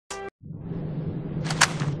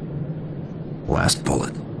Last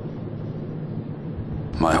bullet.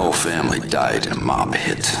 My whole family died in a mob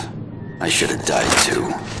hit. I should have died too.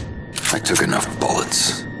 I took enough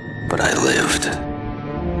bullets, but I lived.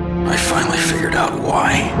 I finally figured out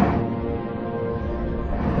why.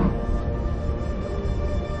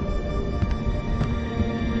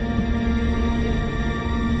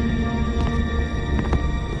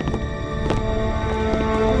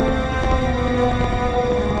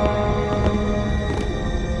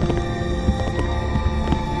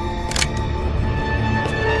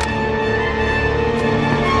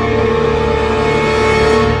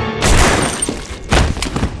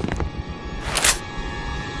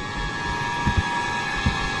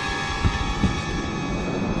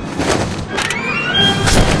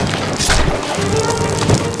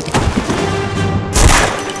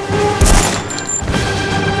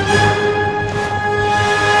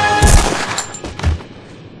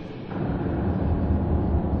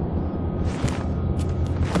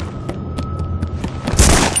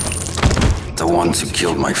 The ones who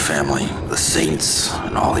killed my family, the saints,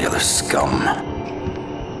 and all the other scum.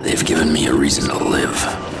 They've given me a reason to live.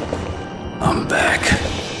 I'm back.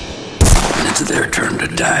 And it's their turn to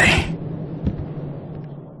die.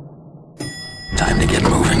 Time to get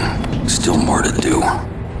moving. Still more to do.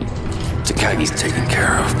 Takagi's taken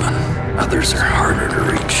care of, but others are harder to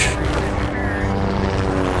reach.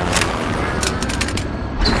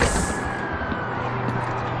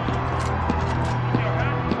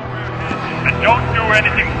 Don't do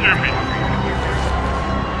anything stupid.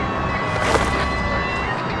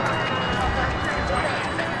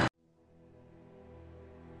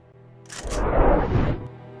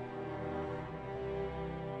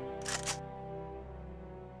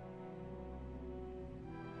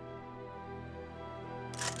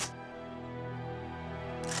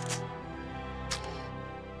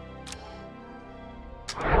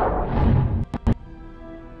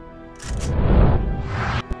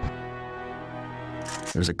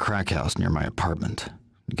 There's a crack house near my apartment.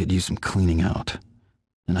 It could use some cleaning out.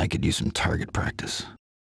 And I could use some target practice.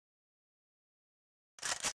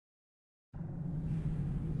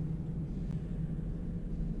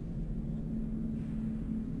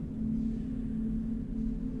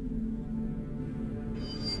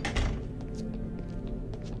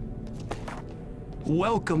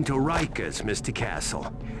 Welcome to Rikers, Mr.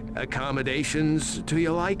 Castle. Accommodations to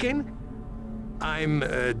your liking? I'm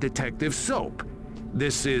Detective Soap.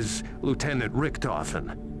 This is Lieutenant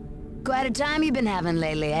Richtofen. Quite a time you've been having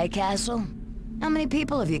lately, eh, Castle? How many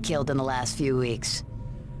people have you killed in the last few weeks?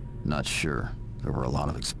 Not sure. There were a lot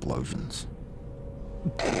of explosions.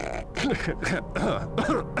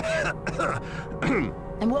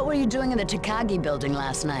 And what were you doing in the Takagi building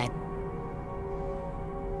last night?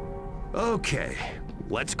 Okay,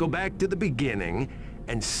 let's go back to the beginning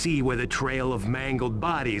and see where the trail of mangled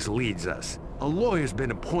bodies leads us. A lawyer's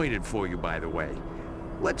been appointed for you, by the way.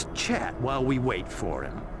 Let's chat while we wait for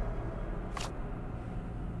him.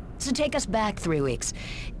 So take us back 3 weeks.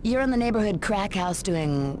 You're in the neighborhood crack house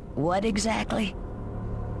doing what exactly?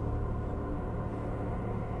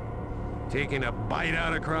 Taking a bite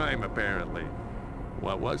out of crime, apparently.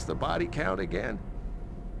 What was the body count again?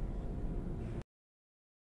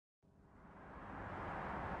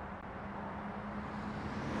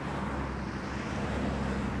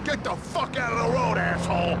 Get the fuck out of the road,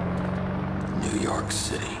 asshole! New York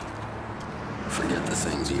City. Forget the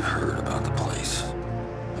things you've heard about the place.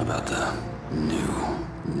 About the new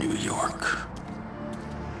New York.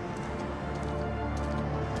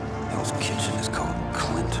 Hell's Kitchen is called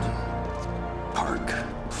Clinton. Park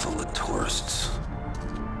full of tourists.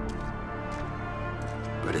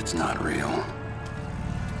 But it's not real.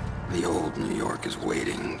 The old New York is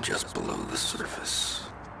waiting just below the surface.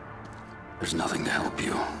 There's nothing to help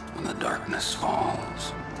you when the darkness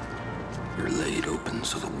falls. You're laid open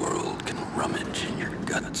so the world can rummage in your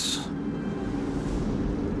guts.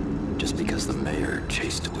 Just because the mayor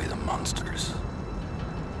chased away the monsters.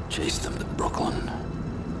 Chased them to Brooklyn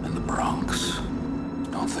and the Bronx.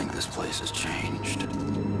 Don't think this place has changed.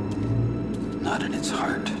 Not in its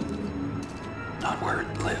heart. Not where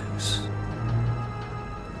it lives.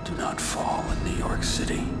 Do not fall in New York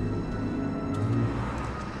City.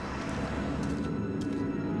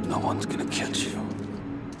 No one's gonna catch you.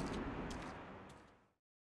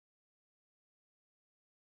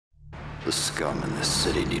 The scum in this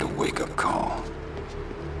city need a wake-up call.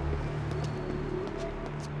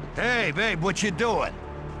 Hey, babe, what you doing?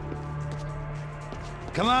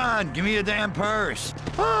 Come on, give me your damn purse.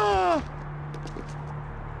 Ah!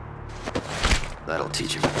 That'll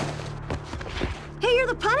teach him. Hey, you're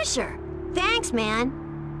the Punisher. Thanks, man.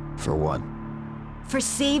 For what? For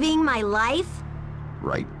saving my life?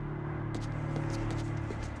 Right.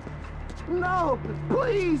 No!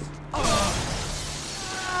 Please!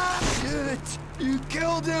 Shit! You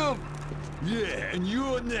killed him! Yeah, and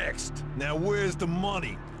you're next. Now where's the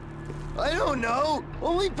money? I don't know!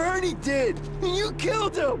 Only Bernie did! And you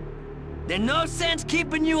killed him! There's no sense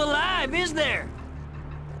keeping you alive, is there?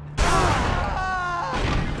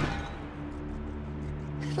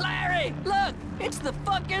 Larry, look! It's the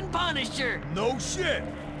fucking Punisher! No shit!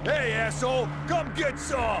 Hey, asshole! Come get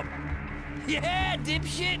some! Yeah,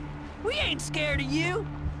 dipshit! We ain't scared of you!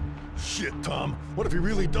 Shit, Tom. What if he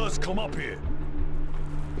really does come up here?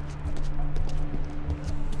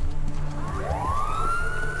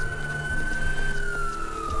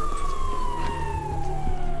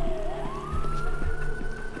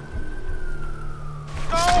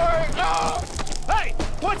 Hey!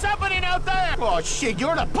 What's happening out there? Oh, shit,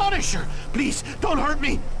 you're the Punisher! Please, don't hurt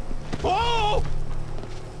me! Oh!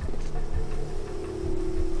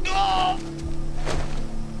 Oh!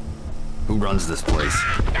 Who runs this place?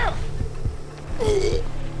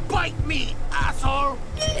 Bite me, asshole!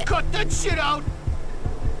 Cut that shit out!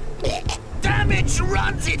 Damage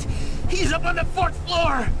runs it! He's up on the 4th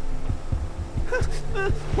floor!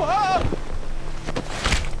 Whoa!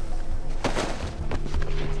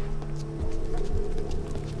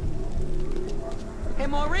 Hey,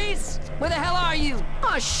 Maurice! Where the hell are you?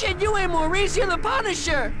 Oh shit, you ain't Maurice, you're the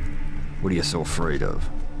Punisher! What are you so afraid of?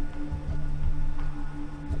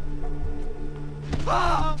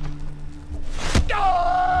 Ah!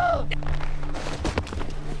 Ah!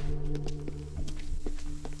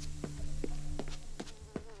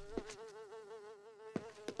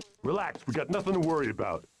 Relax, we got nothing to worry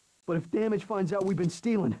about. But if Damage finds out we've been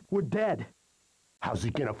stealing, we're dead. How's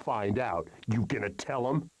he gonna find out? You gonna tell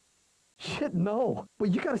him? Shit, no.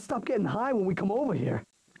 But you gotta stop getting high when we come over here.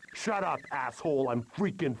 Shut up, asshole, I'm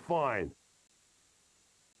freaking fine.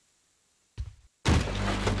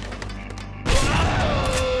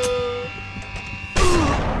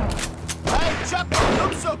 Hey, Chuck, don't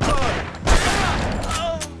look so good!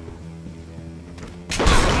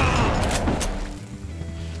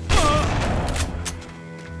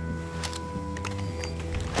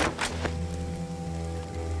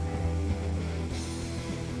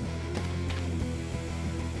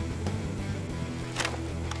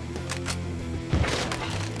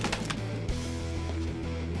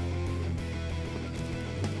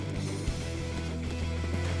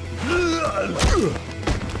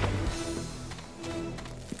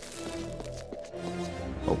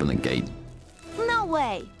 Open the gate. No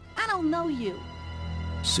way! I don't know you.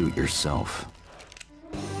 Suit yourself.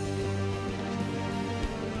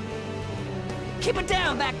 Keep it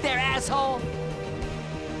down back there, asshole!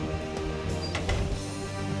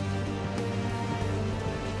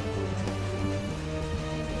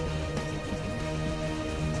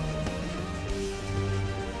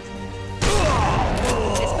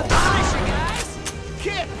 It's the Punisher, guys!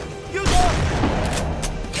 Kid, you go!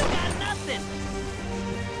 You got nothing!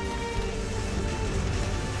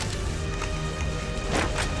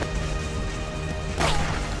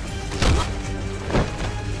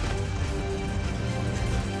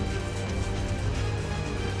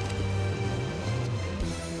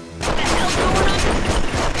 What the hell's going on?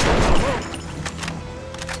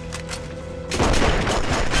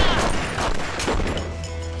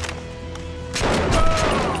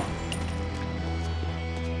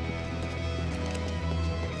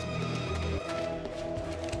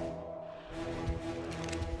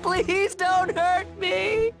 Please don't hurt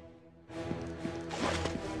me!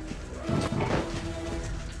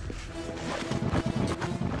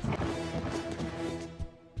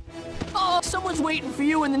 Oh, someone's waiting for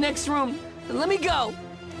you in the next room. Let me go.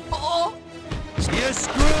 Oh, You're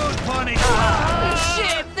screwed, Punisher!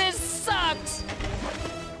 shit, this sucks!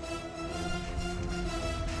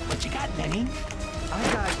 What you got, Benny?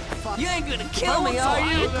 I got... You ain't gonna kill me, are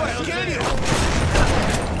you? Kill you!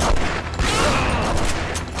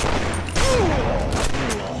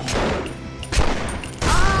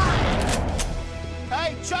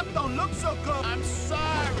 Hey, Chuck, don't look so good. I'm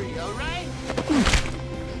sorry, all right?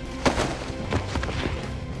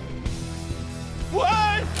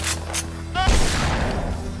 What?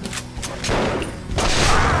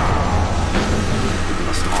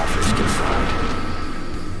 Must all fish get fried.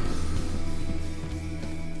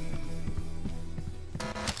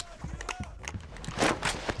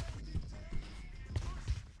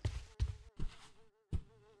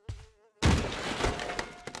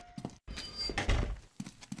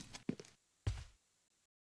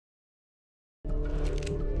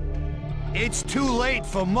 It's too late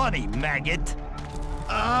for money, maggot.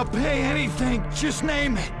 I'll pay anything. Just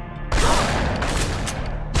name it.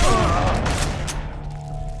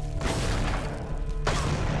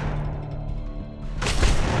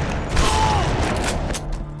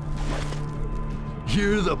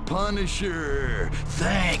 You're the Punisher.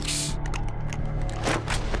 Thanks.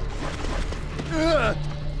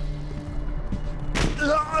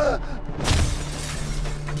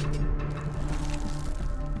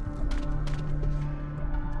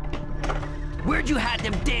 Where'd you hide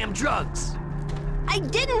them damn drugs? I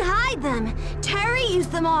didn't hide them. Terry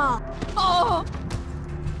used them all. Oh!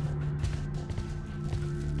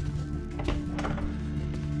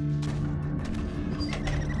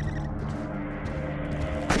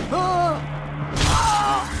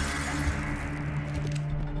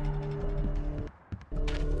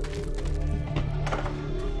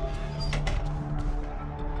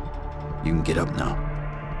 You can get up now.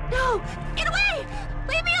 No! Get away!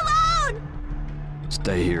 Leave me alone!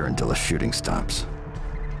 Stay here until the shooting stops.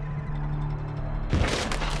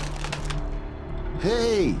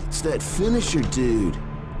 Hey, it's that finisher dude.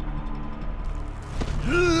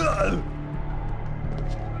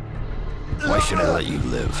 Why should I let you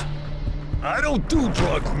live? I don't do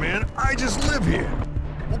drugs, man. I just live here.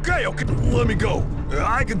 Okay, let me go.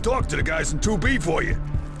 I can talk to the guys in 2B for you.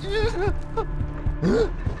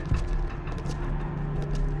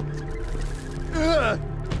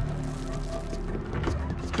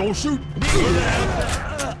 Don't shoot.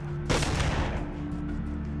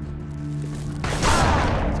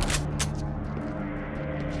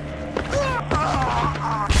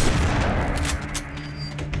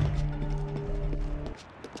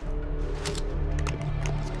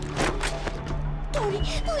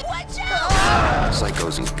 Watch out!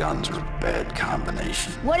 Psychos and guns are a bad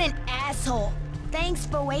combination. What an asshole. Thanks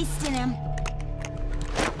for wasting him.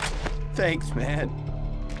 Thanks, man.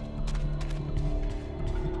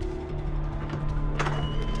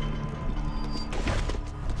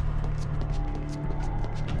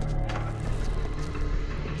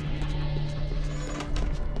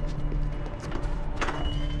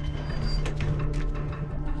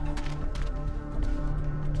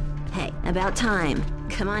 Hey, about time.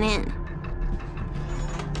 Come on in.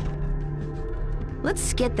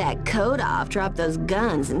 Let's get that coat off, drop those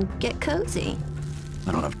guns, and get cozy.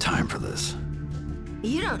 I don't have time for this.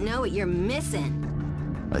 You don't know what you're missing.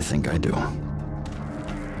 I think I do.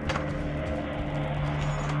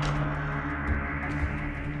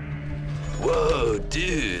 Whoa,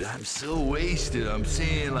 dude, I'm so wasted. I'm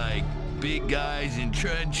seeing, like, big guys in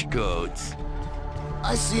trench coats.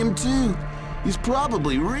 I see him too. He's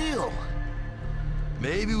probably real.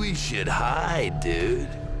 Maybe we should hide, dude.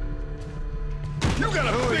 You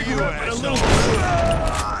gotta figure out a little...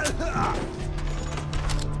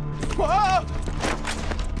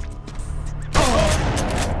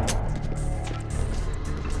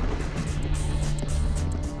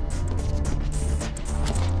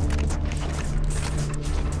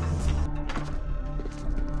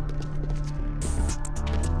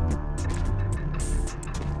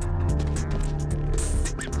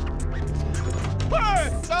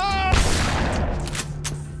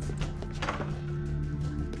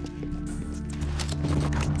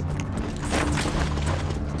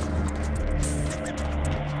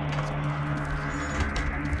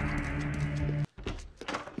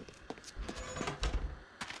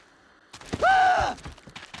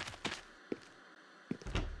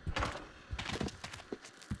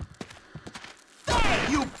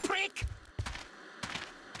 You prick!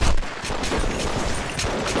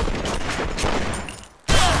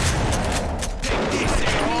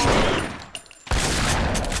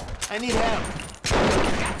 I need help.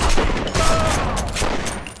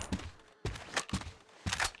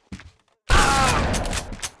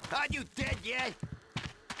 Are you dead yet?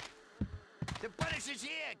 The Punisher's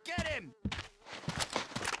here! Get him!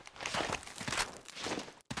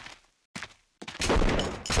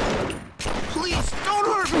 Please, don't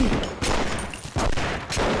hurt me!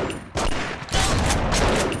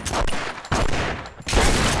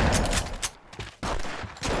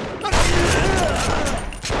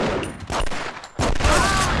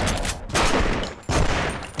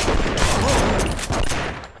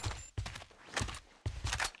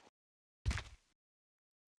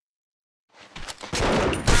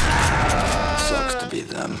 Sucks to be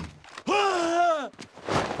them.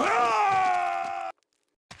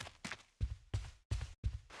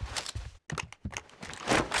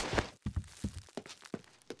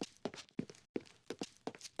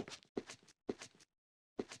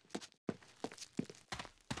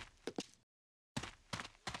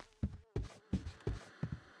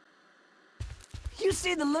 You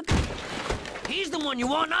see the look He's the one you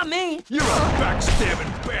want, not me. You're a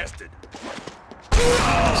backstabbing bastard.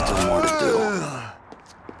 Still more to do.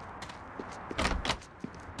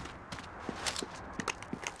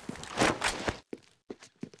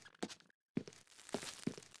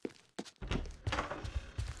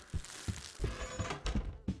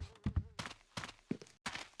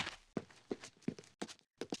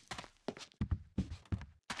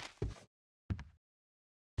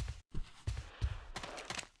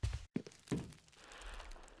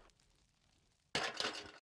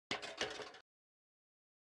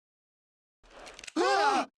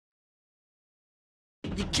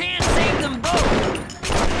 You can't save them both!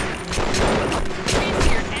 Kiss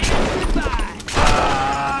your ass goodbye!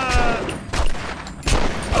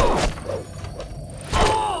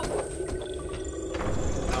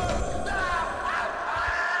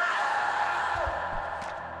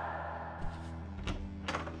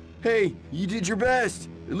 Hey, you did your best.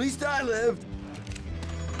 At least I lived.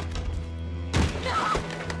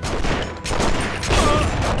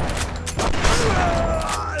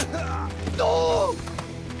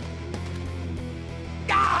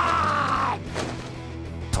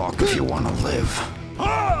 Talk if you want to live.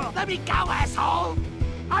 Oh, let me go, asshole!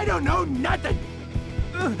 I don't know nothing!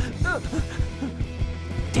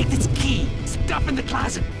 Take this key, stuff in the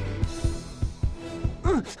closet.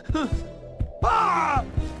 Ah!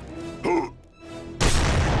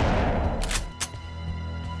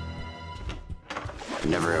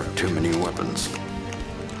 Never have too many weapons.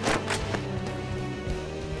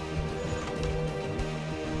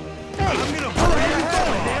 Hey, I'm gonna hurry you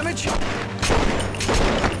going, damage!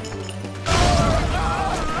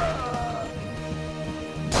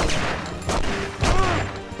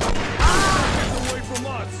 Away from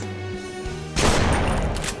us.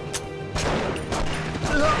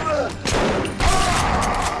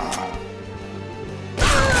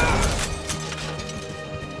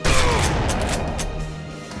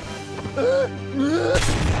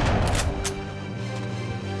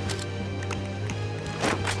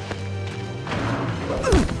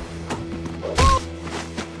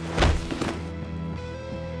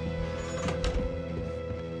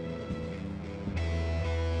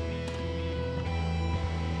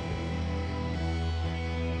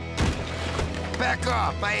 Back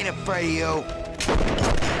off, I ain't afraid of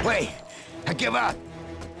you. Wait, I give up.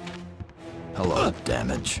 Hello,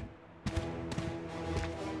 damage.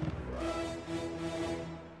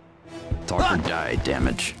 Talk or die,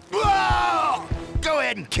 damage. Whoa! Go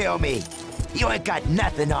ahead and kill me. You ain't got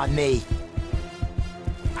nothing on me.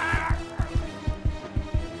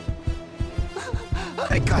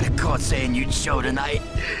 I got a call saying you'd show tonight.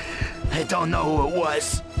 I don't know who it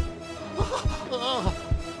was.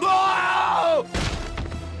 Whoa!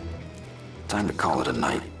 Time to call it a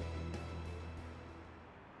night.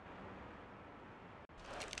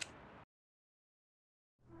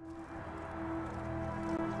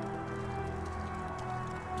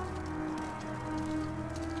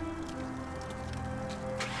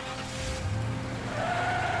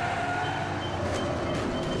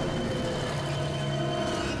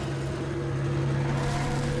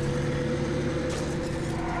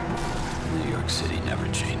 New York City never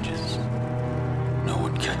changed.